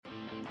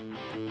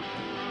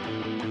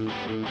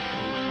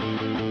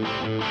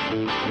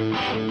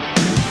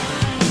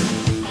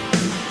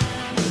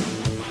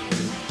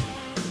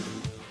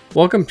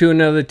Welcome to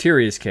another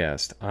Tirias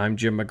Cast. I'm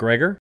Jim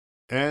McGregor.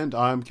 And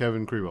I'm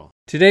Kevin Krewell.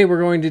 Today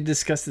we're going to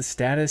discuss the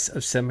status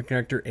of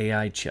semiconductor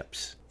AI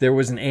chips. There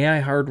was an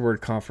AI hardware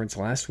conference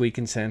last week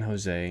in San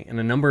Jose and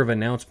a number of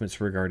announcements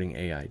regarding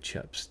AI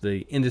chips.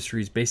 The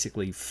industry is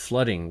basically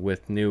flooding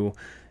with new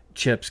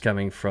chips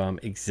coming from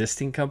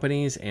existing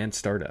companies and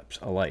startups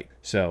alike.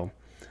 So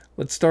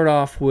let's start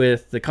off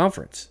with the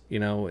conference.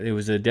 It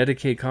was a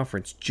dedicated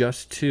conference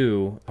just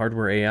to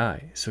hardware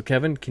AI. So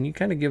Kevin, can you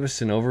kind of give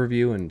us an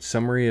overview and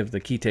summary of the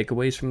key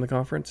takeaways from the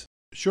conference?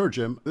 Sure,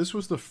 Jim. This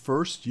was the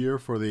first year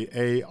for the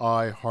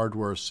AI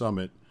Hardware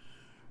Summit,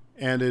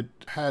 and it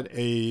had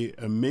an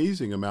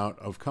amazing amount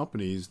of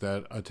companies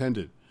that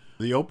attended.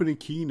 The opening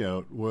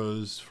keynote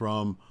was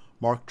from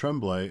Mark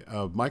Tremblay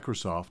of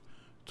Microsoft,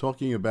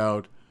 talking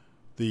about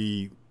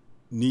the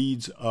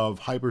needs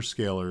of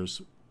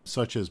hyperscalers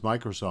such as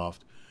Microsoft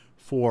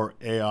for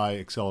AI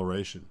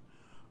acceleration.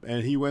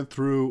 And he went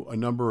through a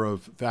number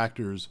of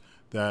factors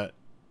that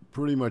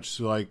pretty much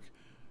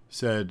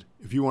said,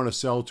 if you want to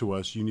sell to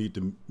us, you need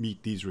to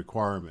meet these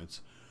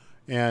requirements.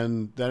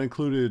 And that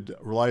included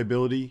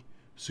reliability,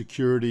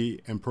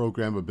 security, and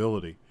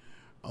programmability.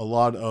 A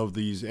lot of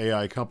these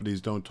AI companies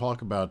don't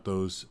talk about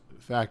those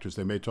factors.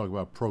 They may talk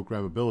about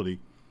programmability,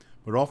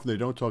 but often they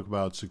don't talk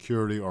about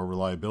security or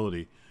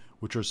reliability,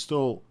 which are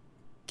still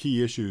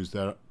key issues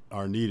that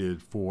are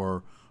needed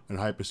for a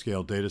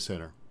hyperscale data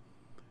center.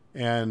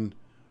 And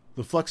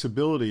the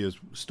flexibility is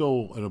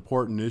still an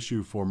important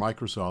issue for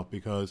Microsoft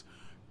because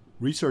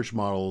research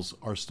models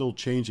are still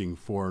changing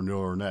for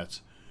neural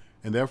nets,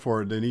 and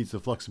therefore there needs the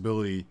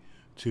flexibility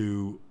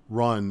to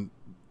run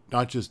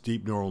not just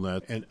deep neural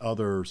net and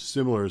other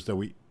similars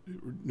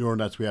neural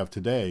nets we have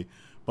today,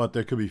 but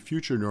there could be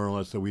future neural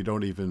nets that we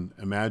don't even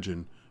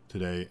imagine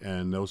today,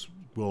 and those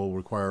will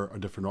require a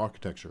different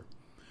architecture.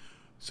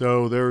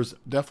 So there's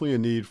definitely a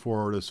need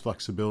for this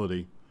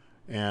flexibility,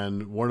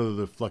 and one of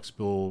the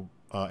flexible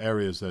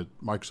areas that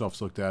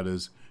Microsoft's looked at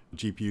is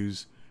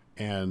GPUs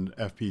and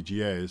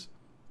FPGAs,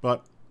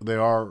 but they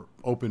are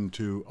open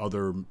to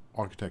other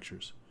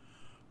architectures.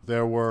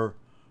 There were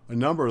a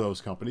number of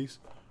those companies.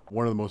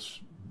 One of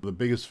the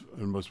biggest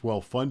and most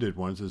well-funded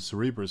ones is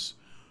Cerebras.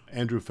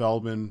 Andrew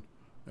Feldman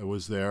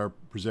was there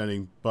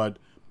presenting, but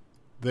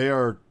they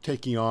are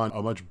taking on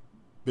a much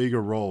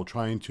bigger role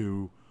trying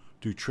to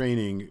do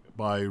training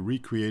by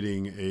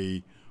recreating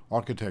a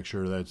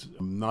architecture that's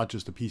not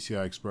just a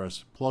PCI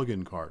Express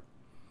plug-in card.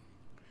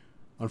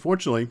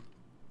 Unfortunately,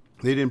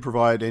 they didn't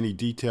provide any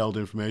detailed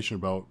information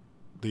about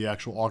the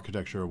actual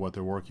architecture of what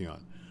they're working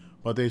on.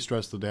 But they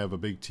stressed that they have a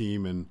big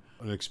team and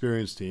an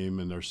experienced team,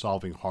 and they're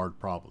solving hard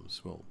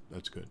problems. Well,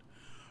 that's good.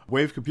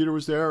 Wave Computer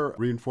was there,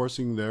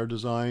 reinforcing their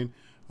design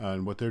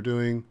and what they're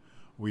doing.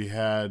 We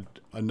had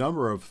a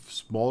number of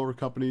smaller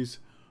companies.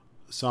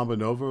 Samba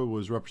Nova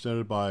was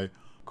represented by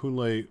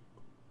Kunle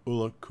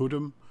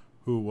Ulakudum,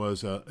 who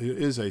is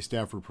a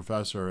Stanford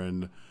professor,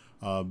 and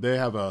they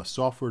have a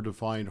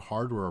software-defined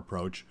hardware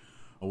approach,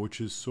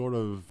 which is sort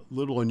of a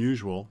little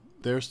unusual.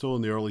 They're still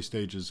in the early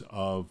stages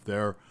of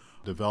their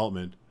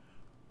development.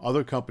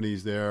 Other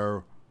companies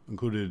there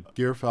included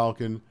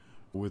GearFalcon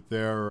with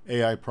their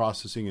AI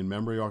processing and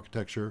memory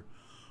architecture,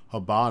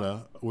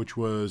 Habana, which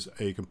was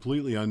a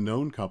completely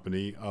unknown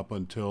company up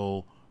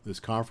until this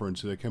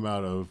conference that came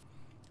out of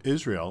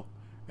Israel,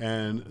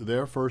 and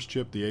their first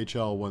chip, the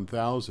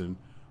HL1000,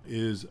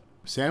 is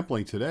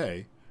sampling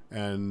today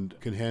and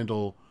can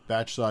handle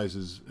batch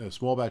sizes,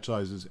 small batch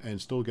sizes, and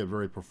still get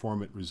very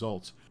performant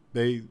results.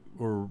 They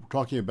were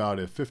talking about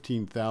a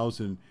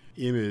 15,000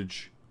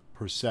 image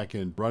per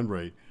second run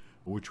rate,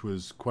 which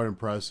was quite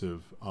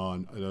impressive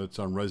it's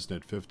on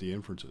ResNet 50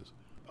 inferences.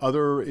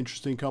 Other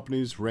interesting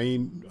companies,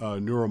 Rain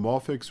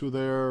Neuromorphics were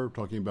there,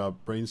 talking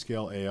about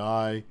Brainscale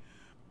AI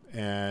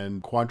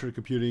and quantum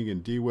computing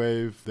and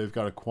D-Wave. They've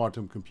got a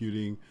quantum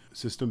computing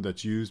system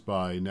that's used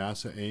by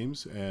NASA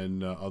Ames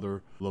and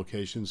other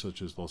locations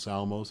such as Los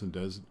Alamos and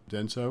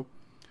Denso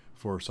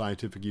for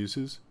scientific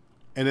uses.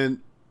 And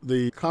then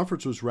the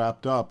conference was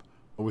wrapped up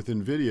with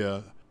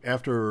NVIDIA.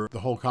 After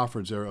the whole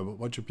conference, there a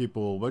bunch of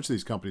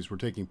these companies were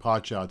taking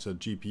pot shots at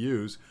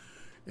GPUs,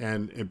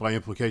 and by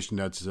implication,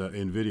 that's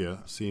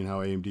NVIDIA, seeing how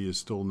AMD is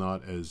still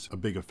not as a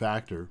big a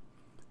factor.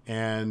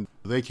 And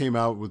they came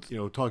out with,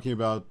 talking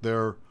about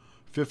their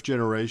fifth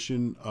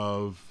generation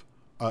of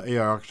AI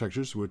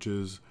architectures, which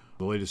is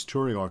the latest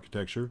Turing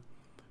architecture.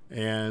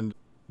 And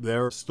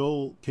they're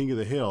still king of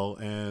the hill,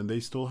 and they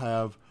still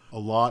have a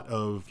lot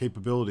of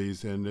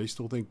capabilities, and they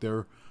still think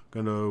they're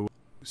going to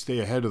stay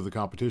ahead of the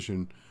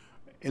competition.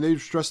 And they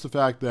stress the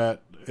fact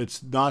that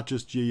it's not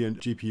just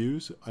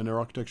GPUs in their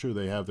architecture.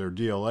 They have their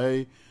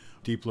DLA,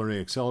 Deep Learning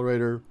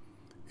Accelerator,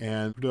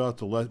 and put out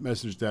the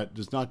message that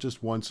there's not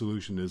just one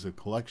solution. There's a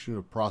collection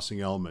of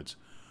processing elements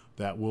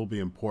that will be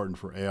important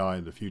for AI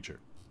in the future.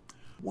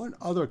 One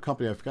other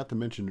company I forgot to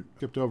mention,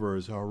 skipped over,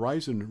 is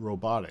Horizon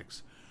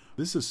Robotics.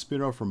 This is a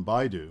spin-off from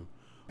Baidu.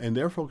 and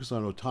they're focused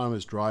on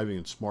autonomous driving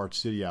and smart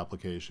city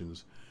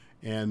applications.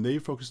 And they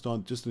focused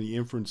on just the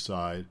inference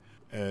side,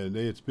 and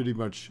it's pretty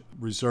much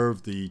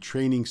reserved the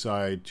training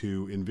side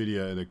to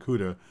NVIDIA and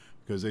CUDA,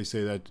 because they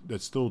say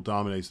that still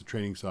dominates the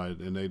training side,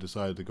 and they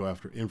decided to go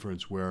after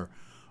inference, where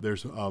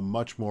there's a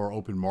much more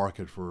open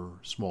market for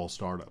small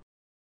startups.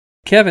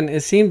 Kevin,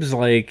 it seems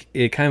like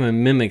it kind of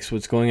mimics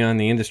what's going on in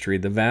the industry.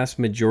 The vast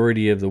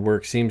majority of the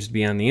work seems to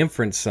be on the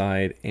inference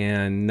side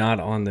and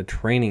not on the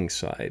training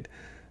side.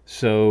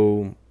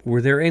 So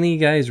were there any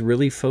guys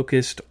really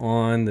focused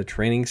on the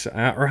training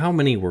side, or how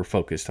many were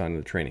focused on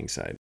the training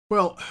side?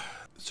 Well,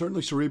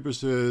 certainly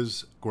Cerebras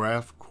is,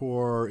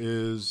 GraphCore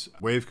is,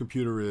 Wave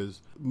Computer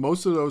is.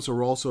 Most of those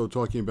are also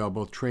talking about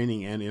both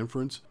training and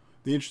inference.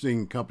 The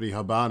interesting company,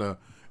 Habana,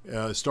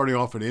 starting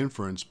off in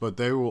inference, but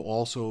they will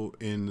also,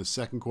 in the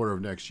second quarter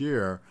of next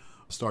year,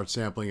 start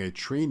sampling a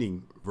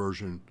training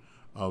version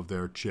of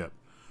their chip.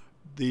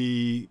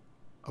 The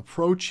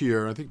approach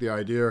here, I think the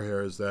idea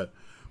here is that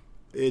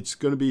it's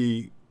going to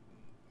be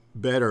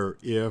better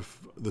if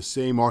the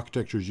same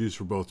architecture is used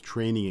for both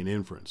training and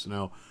inference.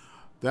 Now,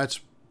 that's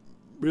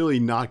really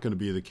not going to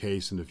be the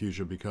case in the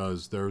future,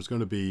 because there's going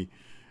to be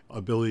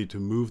ability to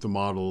move the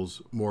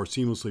models more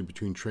seamlessly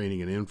between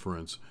training and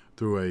inference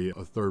through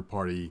a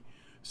third-party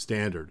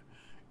standard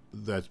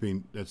that's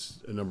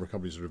a number of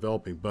companies are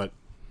developing. But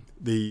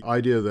the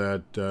idea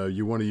that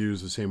you want to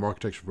use the same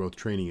architecture for both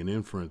training and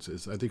inference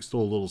is, I think,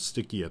 still a little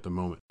sticky at the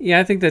moment. Yeah,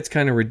 I think that's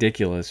kind of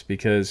ridiculous,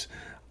 because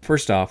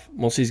first off,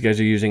 most of these guys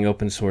are using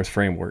open source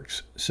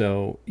frameworks,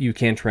 so you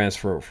can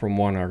transfer from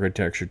one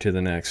architecture to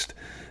the next.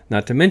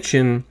 Not to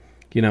mention,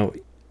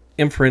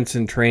 inference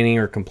and training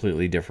are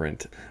completely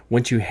different.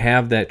 Once you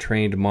have that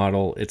trained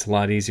model, it's a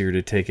lot easier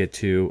to take it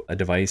to a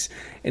device.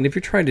 And if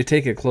you're trying to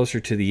take it closer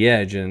to the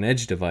edge in an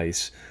edge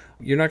device,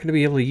 you're not going to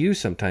be able to use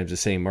sometimes the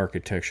same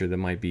architecture that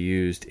might be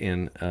used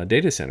in a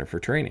data center for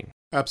training.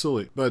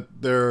 Absolutely.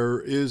 But there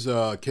is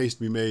a case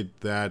to be made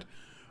that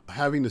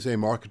having the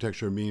same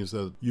architecture means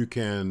that you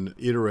can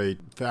iterate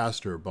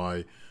faster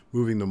by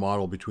moving the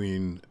model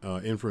between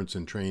inference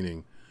and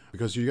training,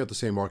 because you got the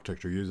same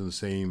architecture using the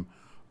same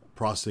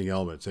processing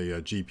elements,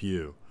 a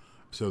GPU,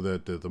 so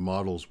that the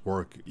models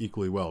work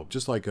equally well.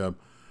 Just like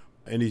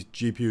any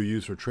GPU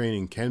used for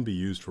training can be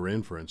used for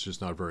inference,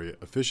 just not very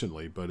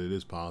efficiently, but it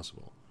is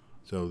possible.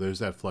 So there's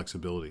that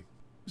flexibility.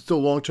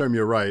 Still, long term,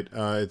 you're right.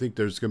 I think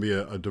there's going to be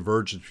a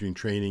divergence between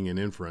training and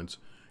inference.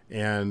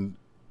 And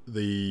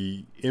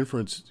the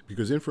inference,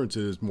 because inference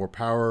is more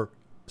power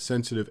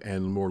sensitive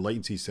and more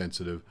latency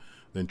sensitive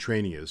than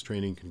training is.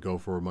 Training can go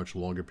for a much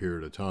longer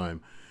period of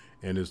time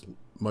and is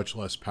much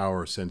less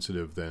power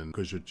sensitive than,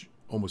 because you're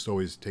almost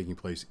always taking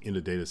place in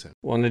a data center.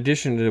 Well, in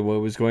addition to what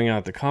was going on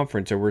at the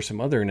conference, there were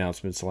some other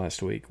announcements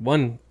last week.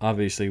 One,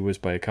 obviously, was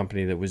by a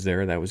company that was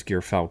there. That was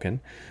Gear Falcon,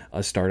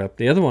 a startup.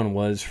 The other one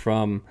was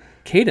from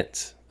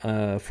Cadence,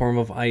 a form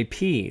of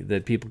IP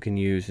that people can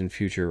use in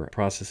future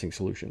processing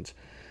solutions.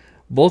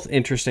 Both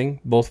interesting,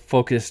 both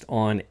focused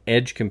on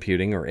edge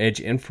computing, or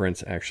edge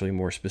inference, actually,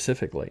 more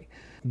specifically.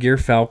 Gear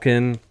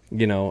Falcon,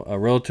 a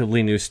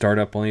relatively new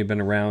startup, only been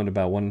around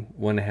about one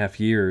and a half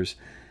years.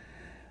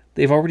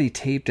 They've already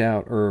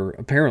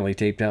apparently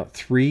taped out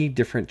 3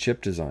 different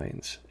chip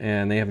designs,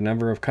 and they have a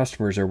number of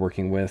customers they're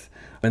working with.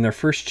 And their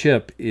first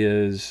chip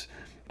is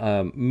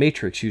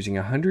Matrix, using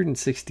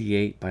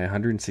 168 by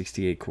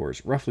 168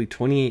 cores, roughly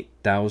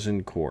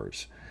 28,000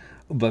 cores,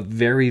 but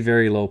very,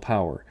 very low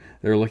power.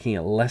 They're looking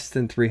at less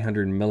than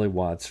 300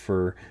 milliwatts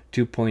for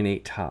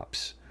 2.8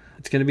 TOPS.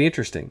 It's going to be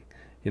interesting.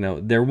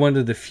 They're one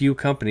of the few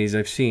companies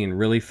I've seen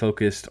really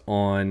focused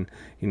on,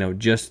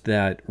 just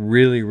that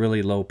really,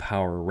 really low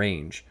power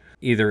range,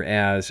 either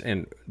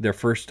and their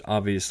first,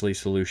 obviously,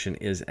 solution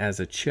is as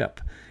a chip.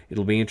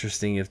 It'll be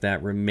interesting if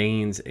that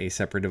remains a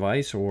separate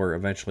device or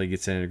eventually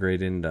gets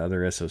integrated into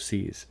other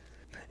SoCs.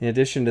 In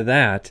addition to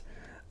that,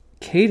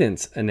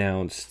 Cadence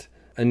announced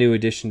a new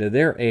addition to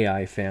their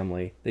AI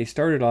family. They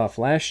started off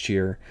last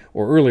year,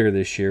 or earlier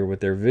this year, with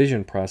their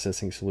vision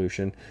processing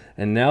solution,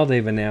 and now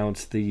they've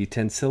announced the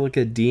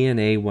Tensilica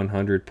DNA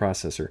 100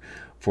 processor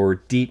for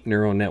Deep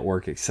Neural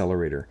Network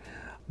Accelerator.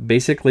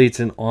 Basically, it's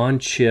an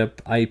on-chip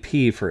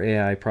IP for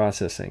AI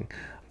processing.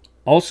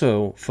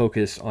 Also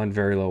focused on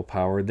very low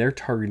power, they're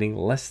targeting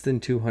less than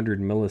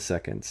 200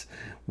 milliseconds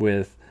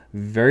with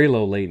very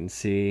low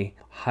latency,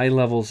 high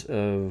levels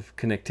of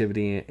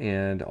connectivity,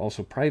 and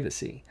also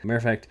privacy. Matter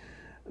of fact,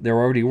 they're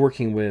already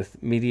working with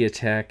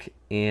MediaTek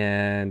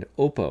and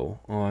Oppo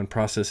on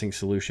processing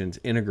solutions,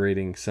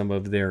 integrating some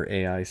of their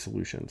AI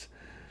solutions.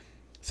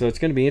 So it's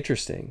going to be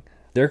interesting.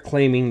 They're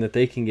claiming that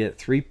they can get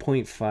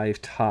 3.5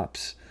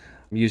 TOPS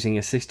using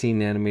a 16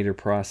 nanometer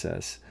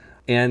process.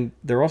 And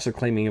they're also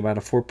claiming about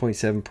a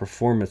 4.7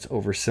 performance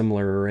over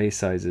similar array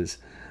sizes,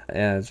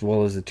 as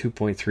well as a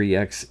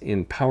 2.3x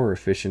in power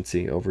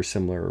efficiency over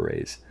similar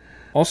arrays.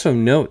 Also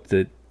note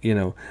that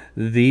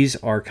these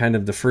are kind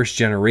of the first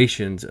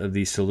generations of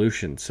these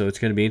solutions, so it's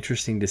going to be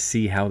interesting to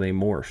see how they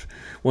morph.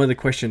 One of the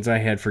questions I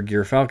had for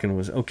Gear Falcon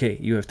was, okay,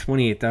 you have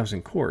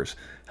 28,000 cores.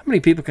 How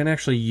many people can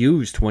actually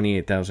use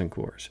 28,000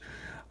 cores?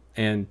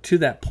 And to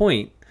that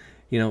point,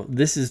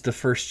 this is the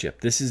first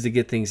chip. This is to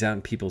get things out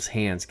in people's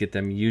hands, get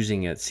them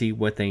using it, see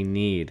what they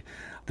need.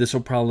 This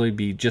will probably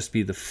be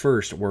the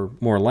first, or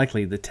more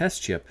likely the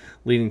test chip,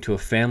 leading to a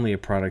family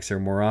of products that are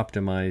more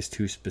optimized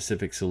to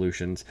specific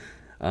solutions,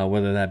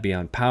 whether that be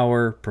on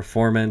power,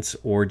 performance,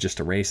 or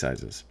just array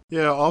sizes.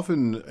 Yeah,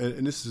 often,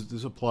 and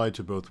this applied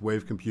to both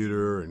Wave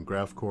Computer and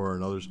GraphCore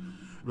and others,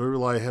 they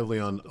rely heavily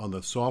on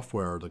the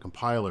software, the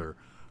compiler,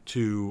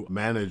 to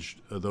manage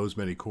those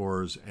many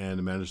cores and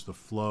to manage the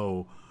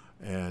flow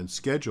and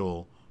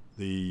schedule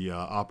the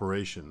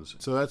operations.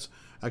 So that's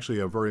actually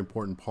a very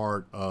important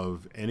part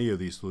of any of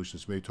these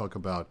solutions. We may talk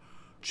about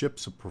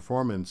chips of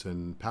performance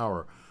and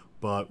power,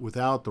 but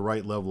without the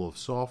right level of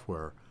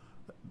software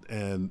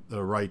and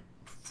the right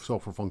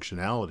software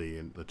functionality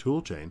in the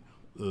tool chain,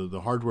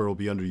 the hardware will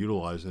be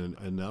underutilized,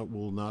 and that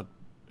will not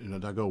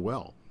go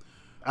well.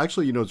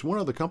 Actually, it's one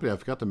other company I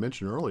forgot to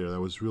mention earlier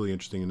that was really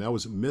interesting, and that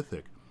was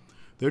Mythic.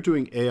 They're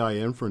doing AI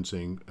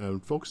inferencing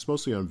and focused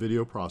mostly on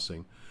video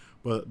processing,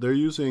 but they're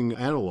using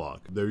analog.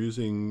 They're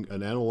using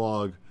an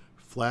analog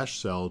flash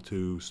cell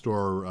to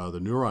store the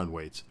neuron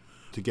weights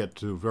to get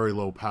to very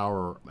low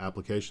power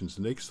applications,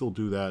 and they can still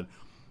do that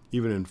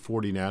even in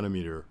 40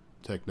 nanometer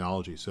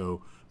technology.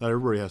 So not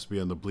everybody has to be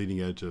on the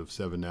bleeding edge of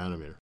 7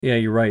 nanometer. Yeah,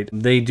 you're right.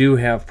 They do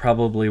have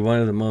probably one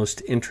of the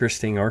most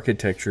interesting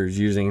architectures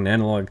using an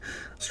analog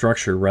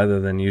structure rather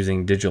than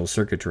using digital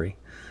circuitry.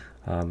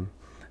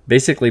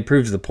 Basically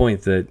proves the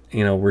point that,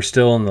 we're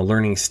still in the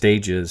learning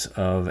stages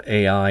of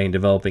AI and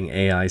developing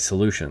AI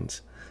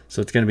solutions.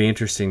 So it's going to be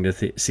interesting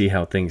to see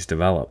how things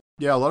develop.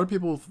 Yeah, a lot of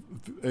people,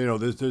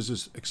 there's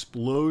this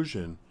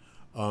explosion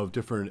of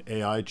different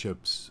AI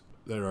chips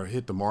that are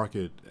hit the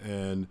market,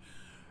 and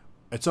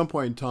at some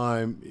point in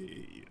time,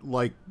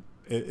 like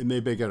it may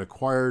get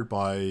acquired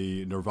by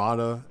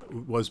Nirvana,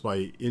 was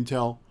by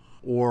Intel,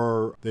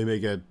 or they may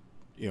get,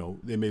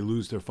 they may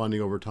lose their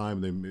funding over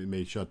time. They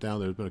may shut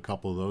down. There's been a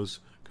couple of those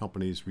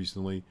companies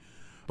recently,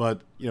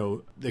 but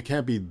there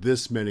can't be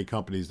this many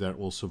companies that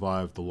will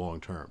survive the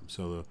long term.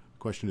 So the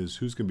question is,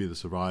 who's going to be the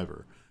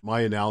survivor?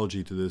 My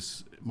analogy to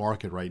this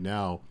market right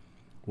now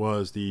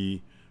was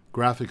the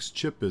graphics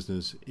chip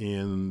business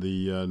in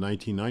the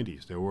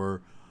 1990s. There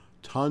were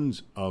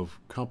tons of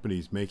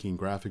companies making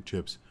graphic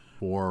chips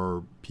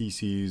for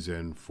PCs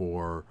and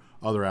for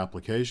other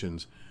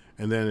applications,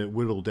 and then it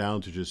whittled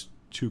down to just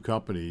two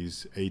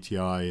companies,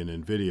 ATI and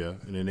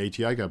NVIDIA, and then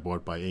ATI got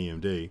bought by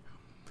AMD.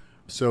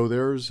 So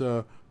there's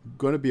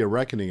going to be a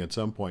reckoning at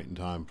some point in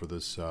time for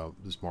this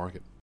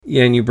market.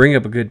 Yeah, and you bring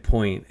up a good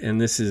point, and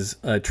this is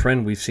a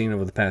trend we've seen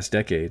over the past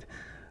decade.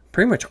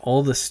 Pretty much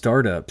all the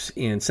startups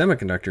in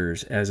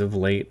semiconductors as of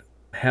late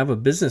have a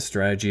business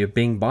strategy of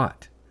being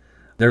bought.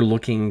 They're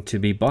looking to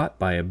be bought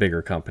by a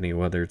bigger company,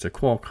 whether it's a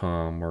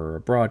Qualcomm or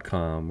a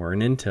Broadcom or an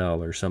Intel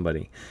or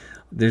somebody.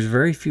 There's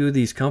very few of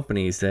these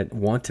companies that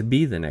want to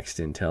be the next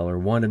Intel or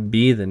want to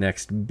be the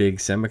next big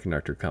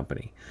semiconductor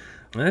company.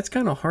 And that's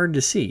kind of hard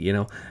to see.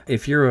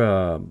 If you're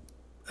a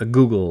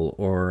Google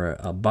or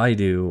a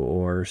Baidu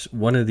or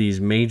one of these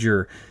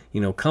major,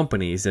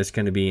 companies that's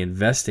going to be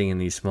investing in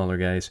these smaller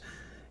guys,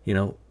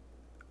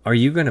 are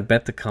you going to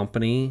bet the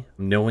company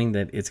knowing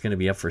that it's going to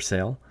be up for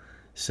sale?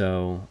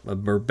 So,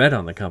 or bet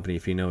on the company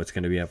if you know it's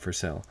going to be up for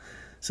sale.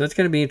 So it's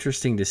going to be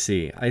interesting to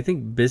see. I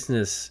think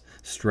business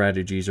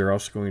strategies are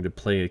also going to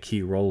play a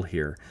key role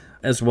here,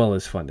 as well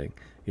as funding.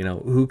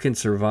 Who can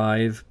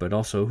survive, but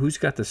also who's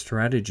got the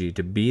strategy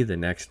to be the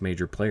next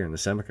major player in the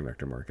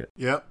semiconductor market.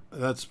 Yep,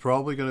 that's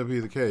probably going to be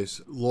the case.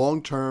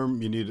 Long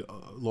term, you need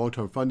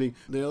long-term funding.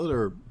 The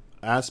other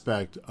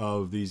aspect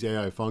of these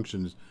AI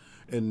functions,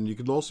 and you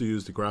could also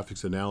use the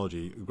graphics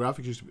analogy.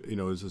 Graphics,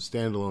 is a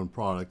standalone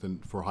product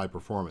and for high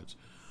performance.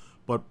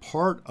 But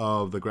part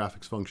of the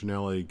graphics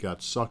functionality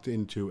got sucked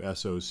into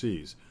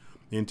SoCs.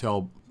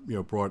 Intel,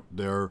 brought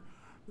their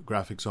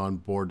graphics on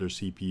board their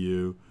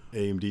CPU.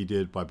 AMD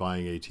did by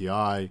buying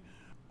ATI.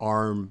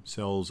 ARM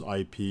sells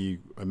IP,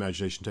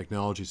 Imagination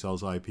Technology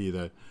sells IP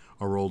that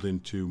are rolled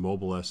into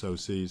mobile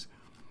SoCs.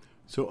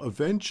 So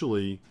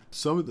eventually,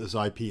 some of this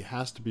IP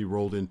has to be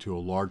rolled into a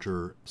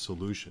larger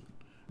solution.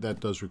 That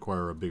does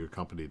require a bigger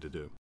company to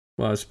do.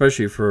 Well,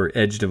 especially for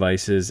edge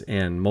devices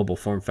and mobile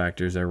form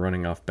factors that are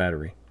running off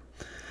battery.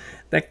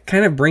 That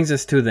kind of brings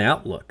us to the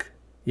outlook.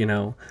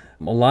 A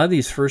lot of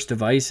these first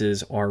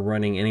devices are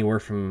running anywhere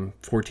from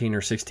 14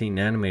 or 16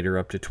 nanometer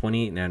up to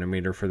 28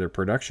 nanometer for their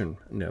production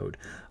node.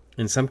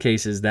 In some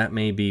cases, that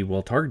may be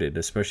well targeted,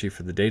 especially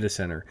for the data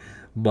center.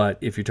 But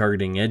if you're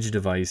targeting edge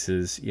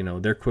devices,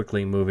 they're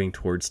quickly moving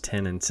towards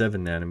 10 and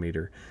 7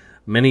 nanometer.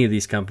 Many of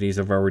these companies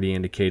have already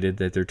indicated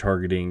that they're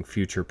targeting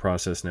future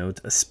process nodes,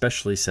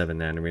 especially 7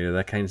 nanometer.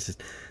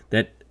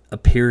 That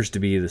appears to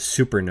be the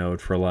super node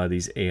for a lot of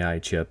these AI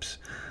chips.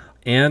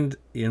 And,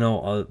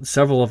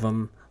 several of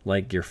them,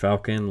 like your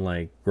Falcon,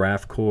 like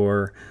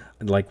GraphCore,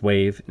 like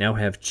Wave, now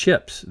have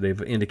chips.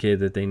 They've indicated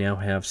that they now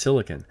have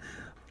silicon.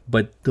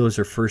 But those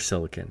are first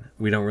silicon.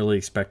 We don't really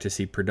expect to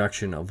see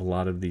production of a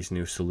lot of these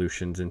new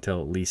solutions until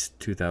at least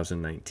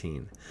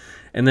 2019.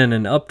 And then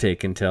an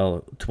uptake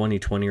until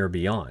 2020 or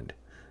beyond.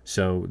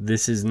 So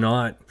this is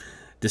not,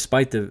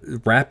 despite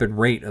the rapid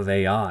rate of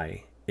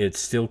AI, it's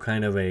still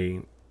kind of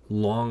a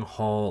long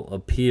haul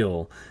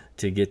appeal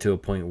to get to a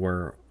point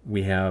where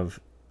we have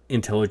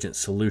intelligent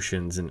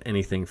solutions and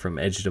anything from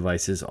edge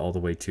devices all the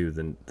way to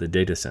the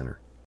data center.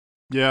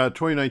 Yeah,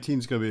 2019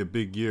 is going to be a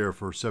big year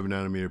for 7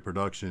 nanometer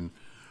production.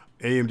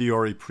 AMD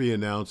already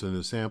pre-announced and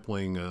is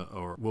sampling,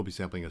 or will be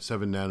sampling, a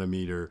 7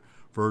 nanometer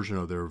version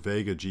of their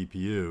Vega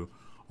GPU,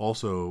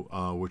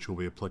 also which will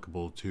be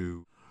applicable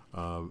to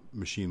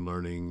machine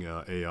learning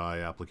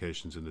AI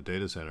applications in the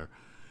data center.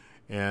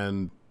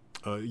 And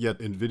yet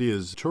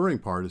NVIDIA's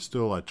Turing part is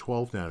still at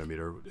 12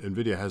 nanometer.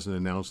 NVIDIA hasn't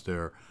announced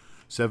their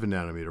 7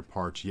 nanometer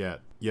parts yet.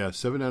 Yeah,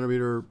 7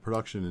 nanometer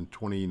production in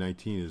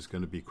 2019 is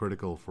going to be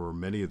critical for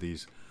many of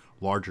these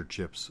larger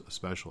chips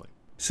especially.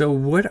 So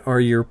what are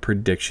your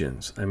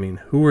predictions? I mean,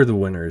 who are the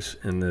winners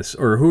in this,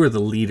 or who are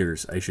the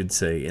leaders, I should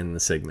say, in the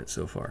segment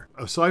so far?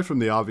 Aside from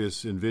the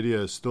obvious,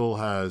 NVIDIA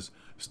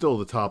still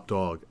the top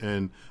dog,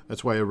 and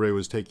that's why everybody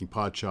was taking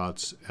pot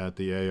shots at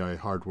the AI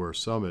Hardware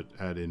Summit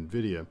at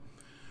NVIDIA.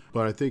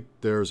 But I think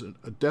there's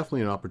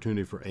definitely an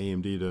opportunity for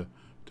AMD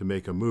to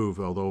make a move,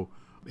 although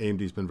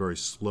AMD's been very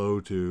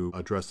slow to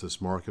address this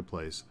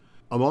marketplace.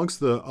 Amongst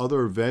the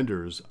other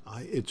vendors,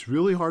 it's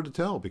really hard to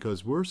tell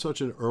because we're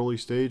such an early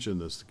stage in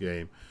this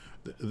game.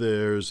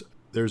 There's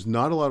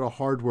not a lot of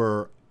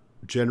hardware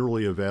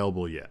generally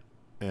available yet.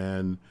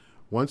 And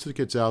once it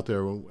gets out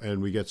there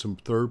and we get some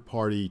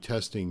third-party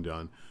testing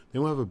done,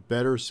 then we'll have a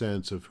better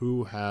sense of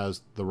who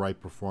has the right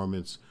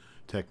performance,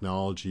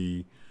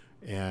 technology,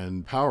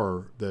 and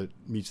power that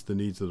meets the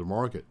needs of the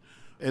market.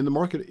 And the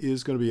market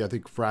is going to be, I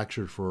think,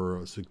 fractured for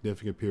a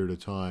significant period of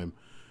time.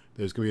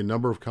 There's going to be a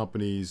number of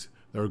companies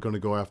that are going to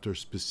go after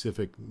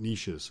specific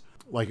niches,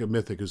 like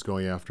Mythic is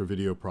going after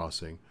video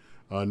processing.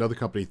 Another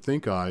company,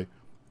 ThinkEye,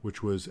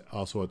 which was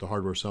also at the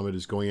Hardware Summit,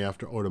 is going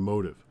after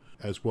automotive,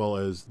 as well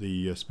as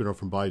the spin-off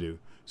from Baidu.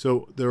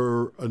 So there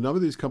are a number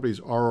of these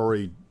companies are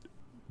already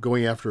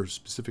going after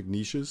specific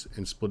niches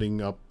and splitting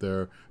up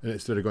and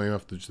instead of going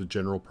after just the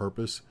general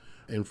purpose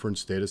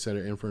inference, data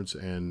center inference,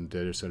 and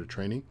data center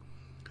training.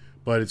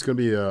 But it's going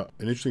to be an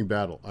interesting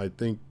battle. I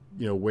think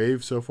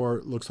Wave so far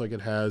looks like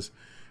it has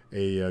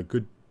a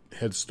good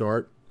head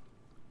start.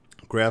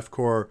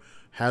 Graphcore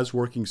has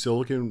working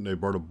silicon. They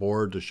brought a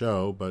board to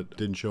show, but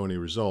didn't show any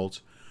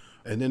results.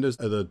 And then there's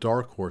the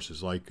dark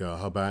horses like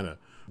Habana,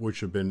 which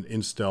have been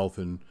in stealth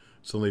and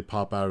suddenly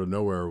pop out of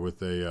nowhere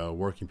with a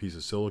working piece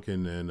of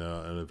silicon and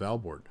a Val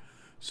board.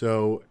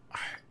 So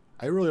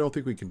I really don't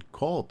think we can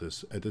call it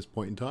this at this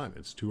point in time.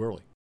 It's too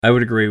early. I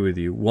would agree with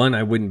you. One,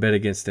 I wouldn't bet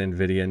against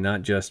NVIDIA,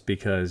 not just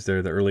because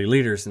they're the early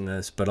leaders in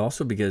this, but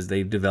also because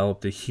they've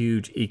developed a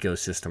huge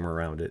ecosystem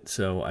around it.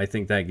 So I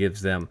think that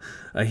gives them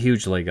a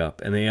huge leg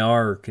up. And they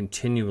are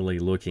continually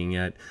looking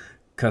at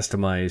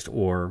customized,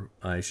 or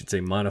I should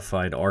say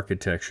modified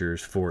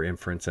architectures for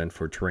inference and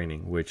for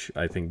training, which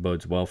I think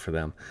bodes well for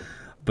them.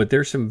 But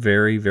there's some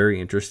very, very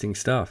interesting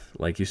stuff.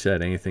 Like you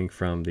said, anything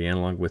from the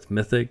analog with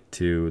Mythic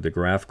to the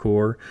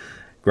Graphcore.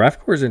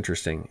 Graphcore is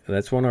interesting.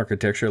 That's one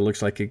architecture. It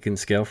looks like it can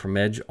scale from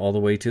edge all the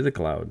way to the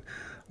cloud.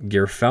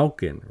 Gear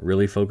Falcon,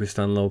 really focused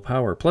on low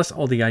power, plus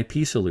all the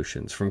IP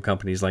solutions from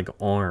companies like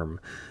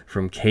ARM,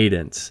 from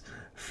Cadence,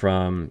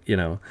 from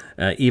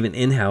even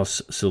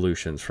in-house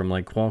solutions from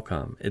like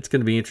Qualcomm. It's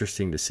going to be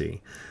interesting to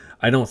see.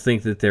 I don't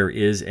think that there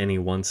is any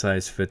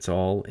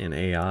one-size-fits-all in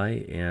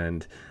AI,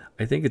 and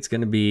I think it's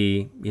going to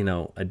be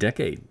a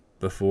decade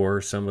before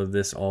some of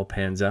this all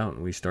pans out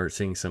and we start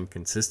seeing some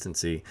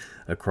consistency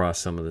across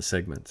some of the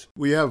segments.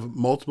 We have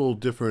multiple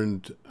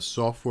different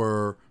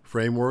software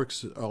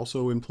frameworks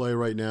also in play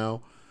right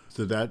now.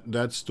 So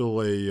that's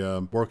still a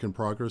work in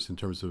progress in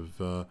terms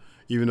of,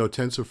 even though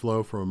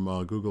TensorFlow from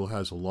Google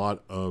has a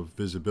lot of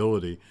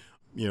visibility,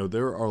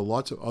 there are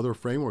lots of other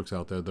frameworks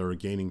out there that are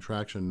gaining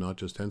traction, not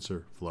just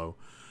TensorFlow.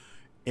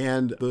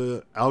 And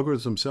the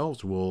algorithms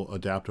themselves will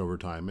adapt over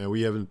time. And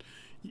we haven't,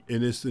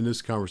 in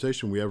this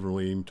conversation, we haven't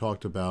really even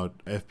talked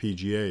about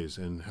FPGAs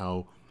and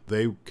how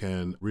they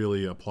can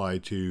really apply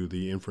to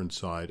the inference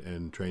side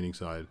and training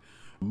side,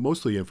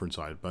 mostly inference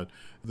side, but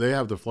they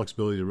have the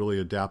flexibility to really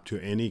adapt to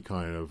any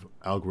kind of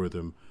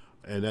algorithm.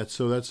 And that's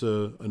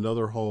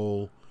another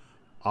whole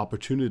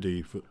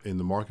opportunity in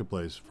the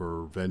marketplace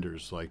for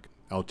vendors like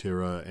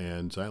Altera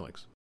and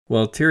Xilinx.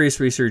 Well, Tirias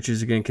Research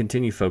is going to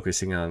continue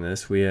focusing on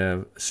this. We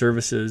have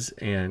services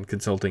and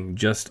consulting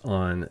just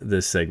on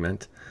this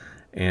segment.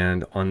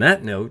 And on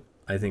that note,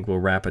 I think we'll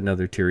wrap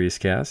another Tirias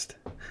Cast.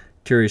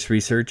 Tirias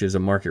Research is a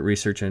market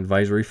research and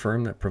advisory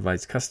firm that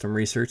provides custom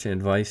research and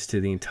advice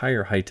to the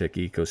entire high-tech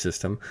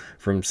ecosystem,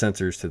 from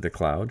sensors to the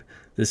cloud.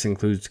 This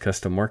includes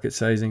custom market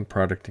sizing,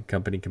 product and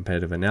company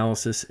competitive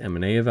analysis,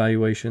 M&A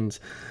evaluations,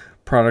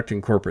 product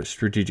and corporate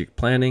strategic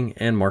planning,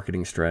 and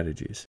marketing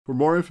strategies. For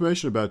more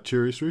information about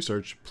Tirias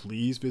Research,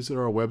 please visit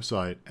our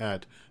website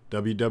at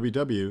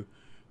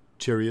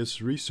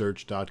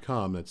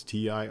www.tiriasresearch.com. That's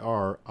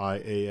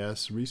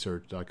TIRIAS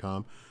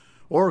research.com.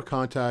 Or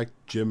contact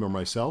Jim or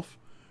myself,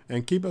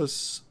 and keep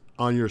us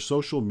on your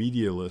social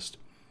media list.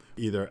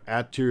 either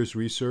at Tears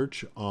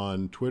Research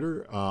on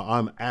Twitter.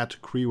 I'm at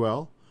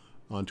Krewell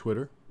on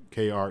Twitter,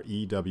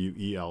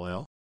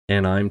 Krewell.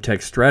 And I'm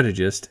Tech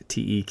Strategist,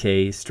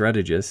 TEK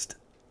Strategist,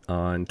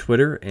 on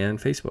Twitter and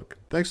Facebook.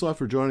 Thanks a lot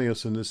for joining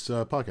us in this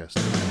podcast.